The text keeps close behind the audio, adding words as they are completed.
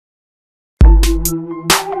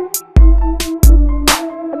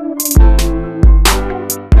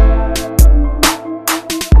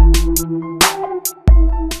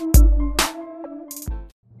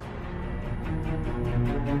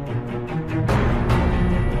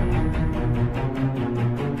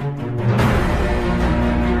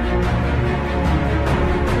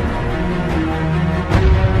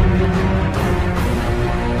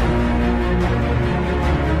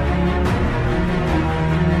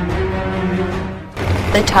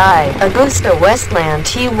The Thai AgustaWestland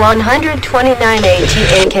T129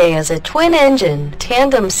 ATAK is a twin-engine,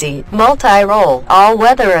 tandem-seat, multi-role,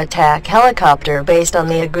 all-weather attack helicopter based on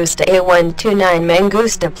the Agusta A129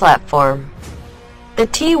 Mangusta platform. The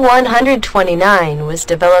T129 was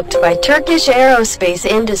developed by Turkish Aerospace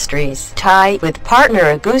Industries (Thai) with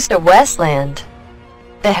partner AgustaWestland.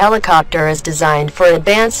 The helicopter is designed for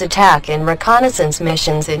advanced attack and reconnaissance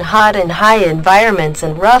missions in hot and high environments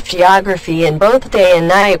and rough geography in both day and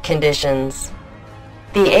night conditions.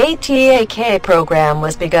 The ATAK program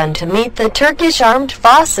was begun to meet the Turkish Armed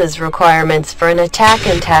Forces requirements for an attack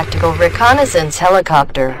and tactical reconnaissance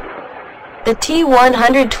helicopter. The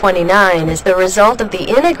T129 is the result of the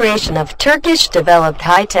integration of Turkish-developed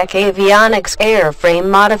high-tech avionics, airframe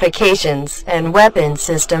modifications, and weapon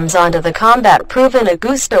systems onto the combat-proven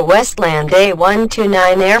AgustaWestland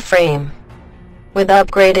A129 airframe. With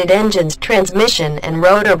upgraded engines, transmission, and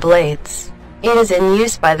rotor blades, it is in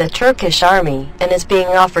use by the Turkish Army and is being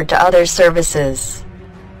offered to other services.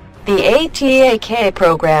 The ATAK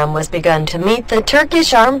program was begun to meet the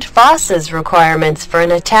Turkish Armed Forces requirements for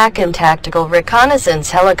an attack and tactical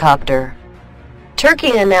reconnaissance helicopter.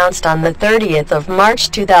 Turkey announced on the 30th of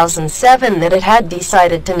March 2007 that it had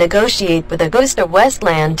decided to negotiate with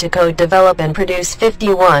AgustaWestland to co-develop and produce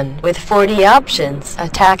 51, with 40 options,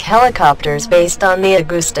 attack helicopters based on the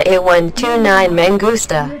Agusta A129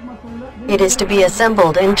 Mangusta. It is to be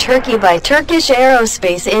assembled in Turkey by Turkish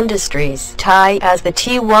Aerospace Industries (Thai) as the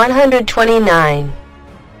T129.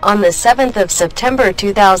 On the 7th of September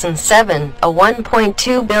 2007, a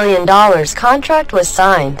 $1.2 billion contract was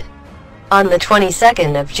signed. On the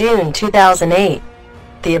 22nd of June 2008,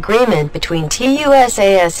 the agreement between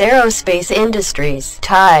TUSAS Aerospace Industries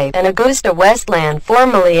 (Thai) and AgustaWestland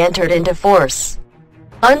formally entered into force.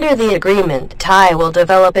 Under the agreement, Thai will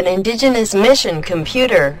develop an indigenous mission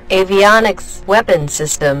computer, avionics, weapon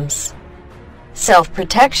systems,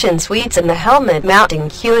 self-protection suites and the helmet mounting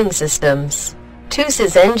cueing systems.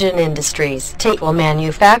 TUSAS Engine Industries (TAK) will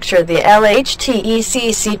manufacture the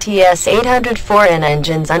LHTEC CTS800-4A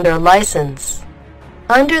engines under license.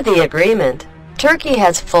 Under the agreement, Turkey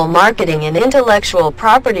has full marketing and intellectual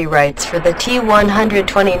property rights for the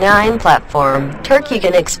T129 platform. Turkey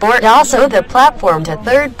can export also the platform to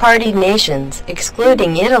third-party nations,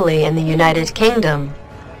 excluding Italy and the United Kingdom.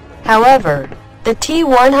 However, the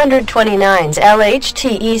T129's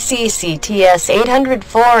LHTEC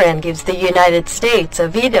CTS800-4A gives the United States a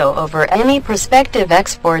veto over any prospective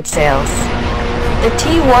export sales. The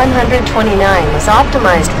T129 is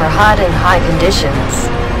optimized for hot and high conditions.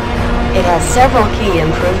 It has several key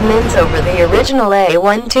improvements over the original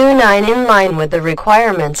A129 in line with the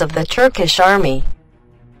requirements of the Turkish Army.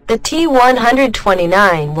 The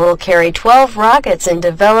T129 will carry 12 rockets and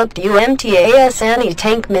developed UMTAS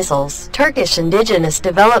anti-tank missiles, Turkish indigenous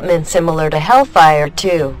development similar to Hellfire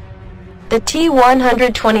 2. The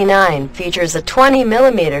T129 features a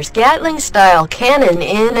 20mm Gatling-style cannon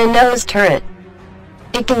in a nose turret.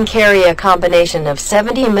 It can carry a combination of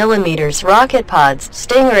 70mm rocket pods,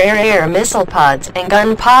 Stinger air missile pods, and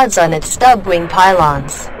gun pods on its stub-wing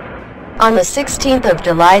pylons. On the 16th of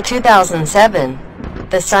July 2007,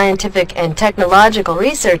 the Scientific and Technological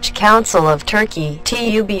Research Council of Turkey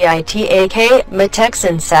 (TÜBİTAK), Matex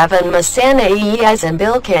and Savunma Sanayi and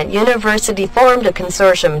Bilkent University formed a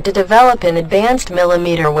consortium to develop an advanced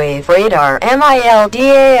millimeter-wave radar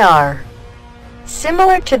 (MILDAR).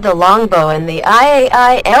 Similar to the Longbow and the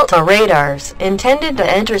IAI ELTA radars, intended to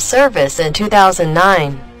enter service in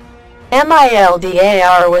 2009.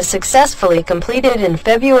 MILDAR was successfully completed in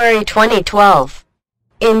February 2012.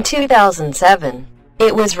 In 2007,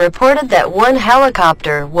 it was reported that one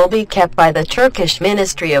helicopter will be kept by the Turkish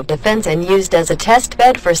Ministry of Defense and used as a test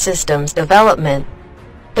bed for systems development.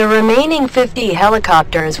 The remaining 50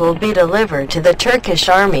 helicopters will be delivered to the Turkish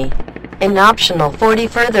Army. An optional 40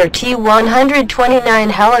 further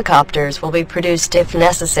T129 helicopters will be produced if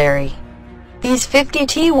necessary. These 50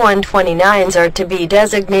 T129s are to be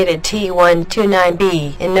designated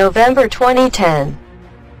T129B in November 2010.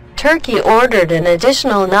 Turkey ordered an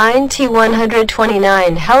additional 9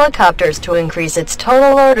 T129 helicopters to increase its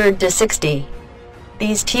total ordered to 60.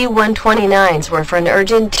 These T129s were for an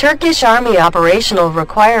urgent Turkish Army operational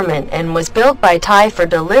requirement and was built by Thai for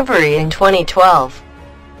delivery in 2012.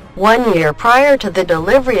 1 year prior to the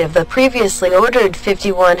delivery of the previously ordered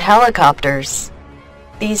 51 helicopters.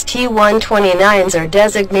 These T129s are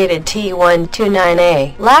designated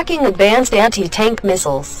T129A, lacking advanced anti-tank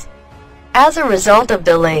missiles. As a result of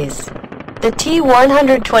delays, the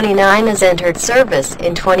T129 has entered service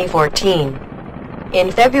in 2014. In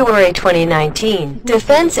February 2019,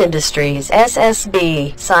 Defense Industries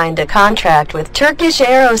 (SSB) signed a contract with Turkish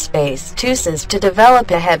Aerospace (TUSAS) to develop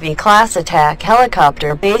a heavy-class attack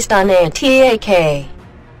helicopter based on ATAK.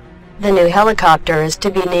 The new helicopter is to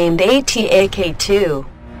be named ATAK-2.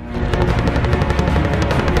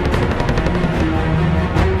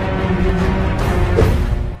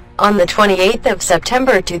 On the 28th of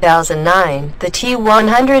September 2009, the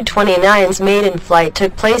T129's maiden flight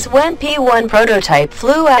took place when P1 prototype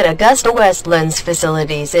flew at Augusta Westland's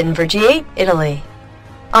facilities in Vergy, Italy.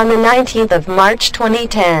 On the 19th of March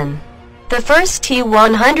 2010, the first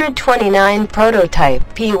T129 prototype,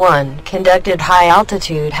 P1, conducted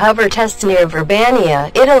high-altitude hover tests near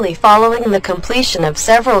Verbania, Italy following the completion of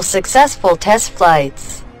several successful test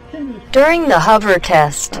flights. During the hover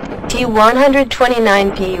test,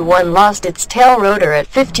 T129P1 lost its tail rotor at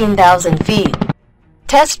 15,000 feet.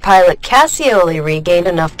 Test pilot Cassioli regained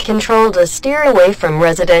enough control to steer away from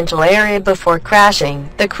residential area before crashing.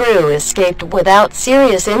 The crew escaped without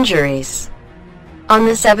serious injuries. On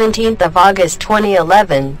the 17th of August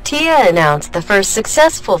 2011, TIA announced the first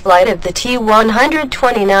successful flight of the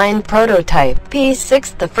T129 prototype,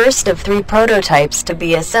 P6, the first of 3 prototypes to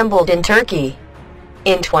be assembled in Turkey.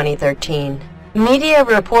 In 2013, media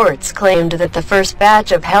reports claimed that the first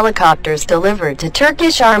batch of helicopters delivered to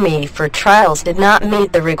Turkish Army for trials did not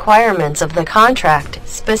meet the requirements of the contract,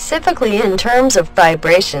 specifically in terms of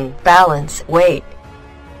vibration, balance, weight.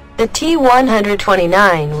 The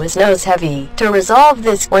T129 was nose-heavy. To resolve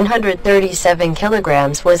this, 137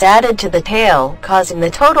 kilograms was added to the tail, causing the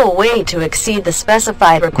total weight to exceed the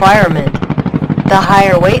specified requirement. The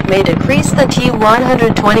higher weight may decrease the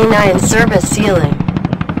T129's service ceiling,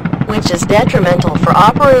 which is detrimental for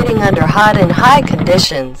operating under hot and high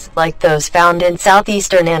conditions, like those found in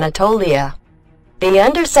southeastern Anatolia. The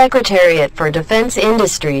Undersecretariat for Defense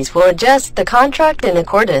Industries will adjust the contract in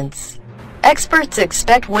accordance. Experts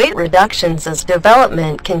expect weight reductions as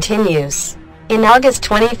development continues. In August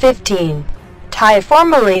 2015, TIA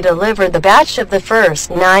formally delivered the batch of the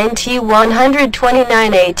first 9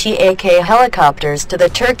 T129 ATAK helicopters to the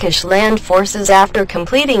Turkish Land Forces after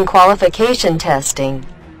completing qualification testing.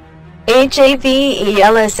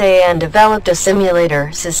 HAVELSAN developed a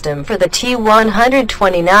simulator system for the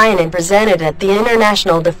T129 and presented at the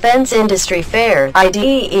International Defense Industry Fair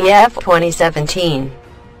 (IDEF) 2017.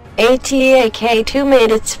 ATAK-2 made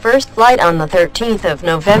its first flight on the 13th of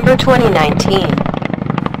November 2019.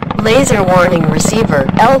 Laser Warning Receiver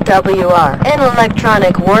 (LWR) and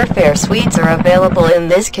electronic warfare suites are available in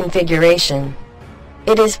this configuration.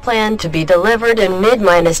 It is planned to be delivered in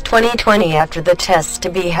mid-2020 after the tests to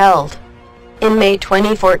be held. In May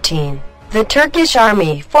 2014, the Turkish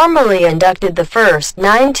Army formally inducted the first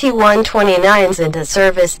 9 T129s into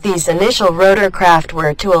service. These initial rotor craft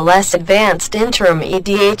were to a less advanced interim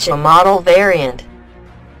EDHA model variant,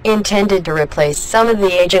 intended to replace some of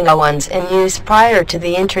the aging ones in use prior to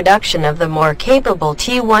the introduction of the more capable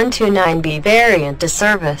T129B variant to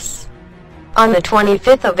service. On the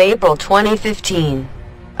 25th of April 2015,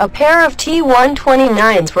 a pair of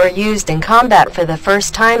T129s were used in combat for the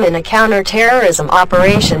first time in a counter-terrorism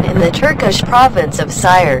operation in the Turkish province of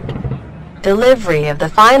Siirt. Delivery of the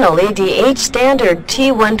final EDH standard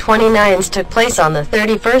T129s took place on the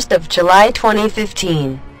 31st of July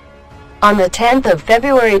 2015. On the 10th of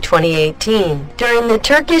February 2018, during the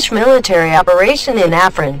Turkish military operation in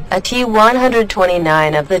Afrin, a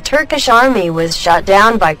T-129 of the Turkish Army was shot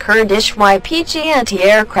down by Kurdish YPG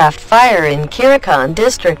anti-aircraft fire in Kirakan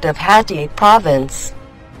district of Hatay province.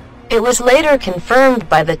 It was later confirmed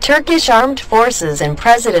by the Turkish Armed Forces and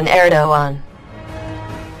President Erdogan.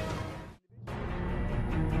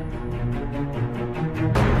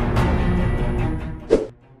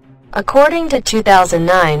 According to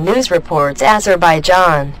 2009 news reports,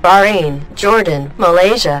 Azerbaijan, Bahrain, Jordan,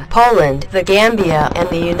 Malaysia, Poland, the Gambia, and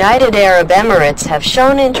the United Arab Emirates have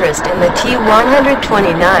shown interest in the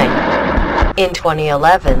T-129. In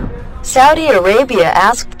 2011, Saudi Arabia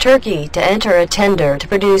asked Turkey to enter a tender to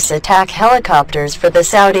produce attack helicopters for the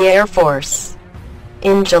Saudi Air Force.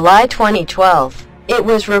 In July 2012, it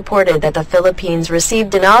was reported that the Philippines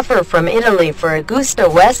received an offer from Italy for Augusta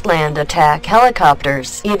Westland attack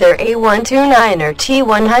helicopters, either A129 or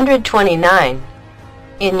T129.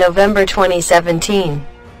 In November 2017,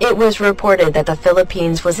 it was reported that the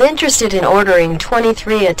Philippines was interested in ordering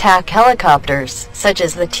 23 attack helicopters, such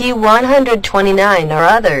as the T129 or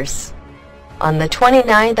others. On the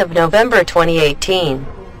 29th of November 2018,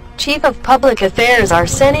 Chief of Public Affairs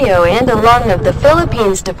Arsenio Andalong of the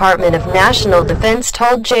Philippines Department of National Defense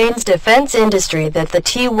told Jane's Defense Industry that the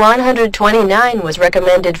T-129 was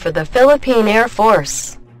recommended for the Philippine Air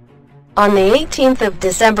Force. On the 18th of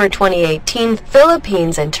December 2018,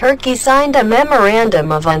 Philippines and Turkey signed a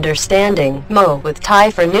Memorandum of Understanding (MO) with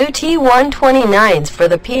Thai for new T129s for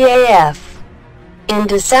the PAF. In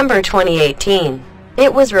December 2018,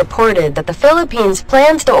 it was reported that the Philippines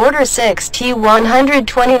plans to order 6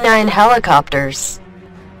 T129 helicopters.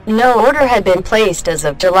 No order had been placed as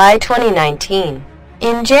of July 2019.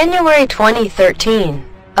 In January 2013,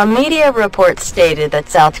 a media report stated that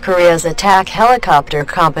South Korea's attack helicopter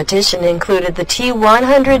competition included the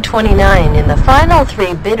T-129 in the final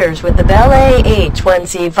 3 bidders, with the Bell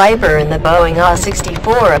AH-1C Viper and the Boeing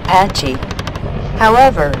AH-64 Apache.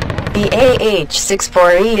 However, the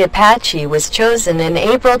AH-64E Apache was chosen in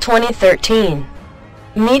April 2013.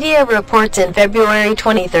 Media reports in February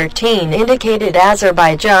 2013 indicated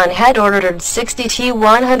Azerbaijan had ordered 60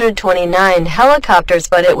 T-129 helicopters,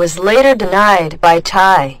 but it was later denied by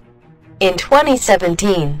Thai. In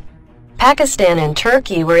 2017, Pakistan and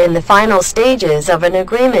Turkey were in the final stages of an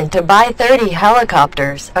agreement to buy 30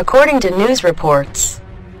 helicopters, according to news reports.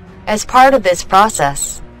 As part of this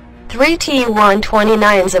process, 3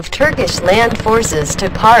 T-129s of Turkish land forces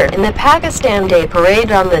took part in the Pakistan Day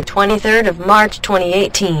Parade on the 23rd of March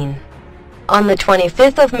 2018. On the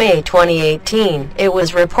 25th of May 2018, it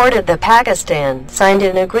was reported that Pakistan signed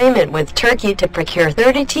an agreement with Turkey to procure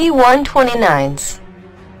 30 T-129s.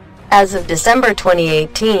 As of December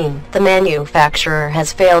 2018, the manufacturer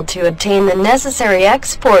has failed to obtain the necessary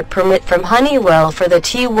export permit from Honeywell for the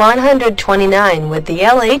T-129 with the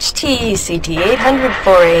LHTEC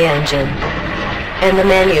CTS800-4A engine, and the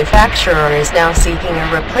manufacturer is now seeking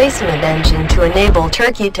a replacement engine to enable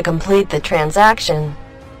Turkey to complete the transaction.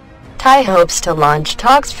 Thai hopes to launch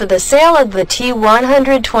talks for the sale of the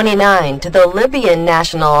T-129 to the Libyan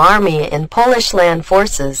National Army and Polish land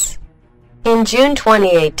forces. In June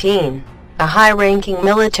 2018, a high-ranking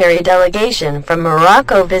military delegation from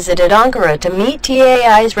Morocco visited Ankara to meet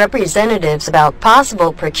TAI's representatives about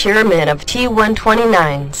possible procurement of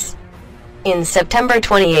T-129s. In September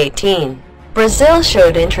 2018, Brazil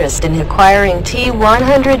showed interest in acquiring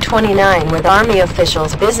T-129 with Army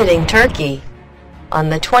officials visiting Turkey. On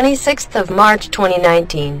the 26th of March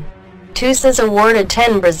 2019, TUSAS awarded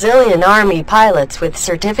 10 Brazilian Army pilots with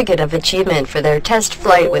Certificate of Achievement for their test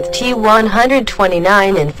flight with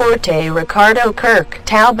T-129 in Forte Ricardo Kirk,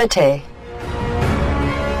 Taubaté.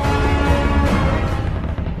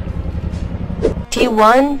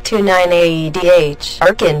 T129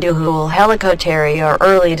 ATAK and dual helicopter or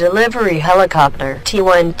early delivery helicopter.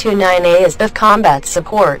 T129A is the combat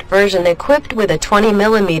support version equipped with a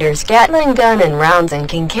 20mm Gatling gun and rounds and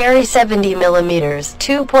can carry 70mm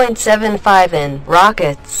 2.75-in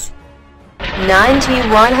rockets. 9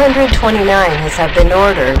 T129s have been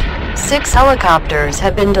ordered. 6 helicopters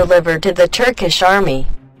have been delivered to the Turkish Army.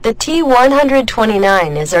 The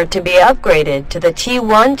T-129s are to be upgraded to the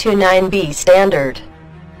T-129B standard.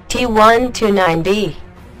 T-129B.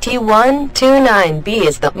 T-129B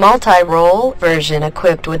is the multi-role version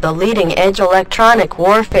equipped with the leading-edge electronic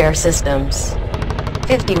warfare systems.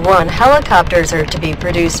 51 helicopters are to be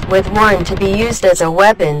produced, with 1 to be used as a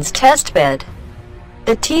weapons testbed.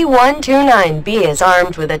 The T-129B is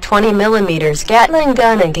armed with a 20mm Gatling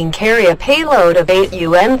gun and can carry a payload of 8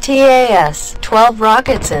 UMTAS, 12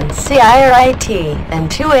 rockets and CIRIT, and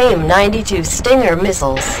 2 AIM-92 Stinger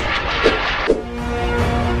missiles.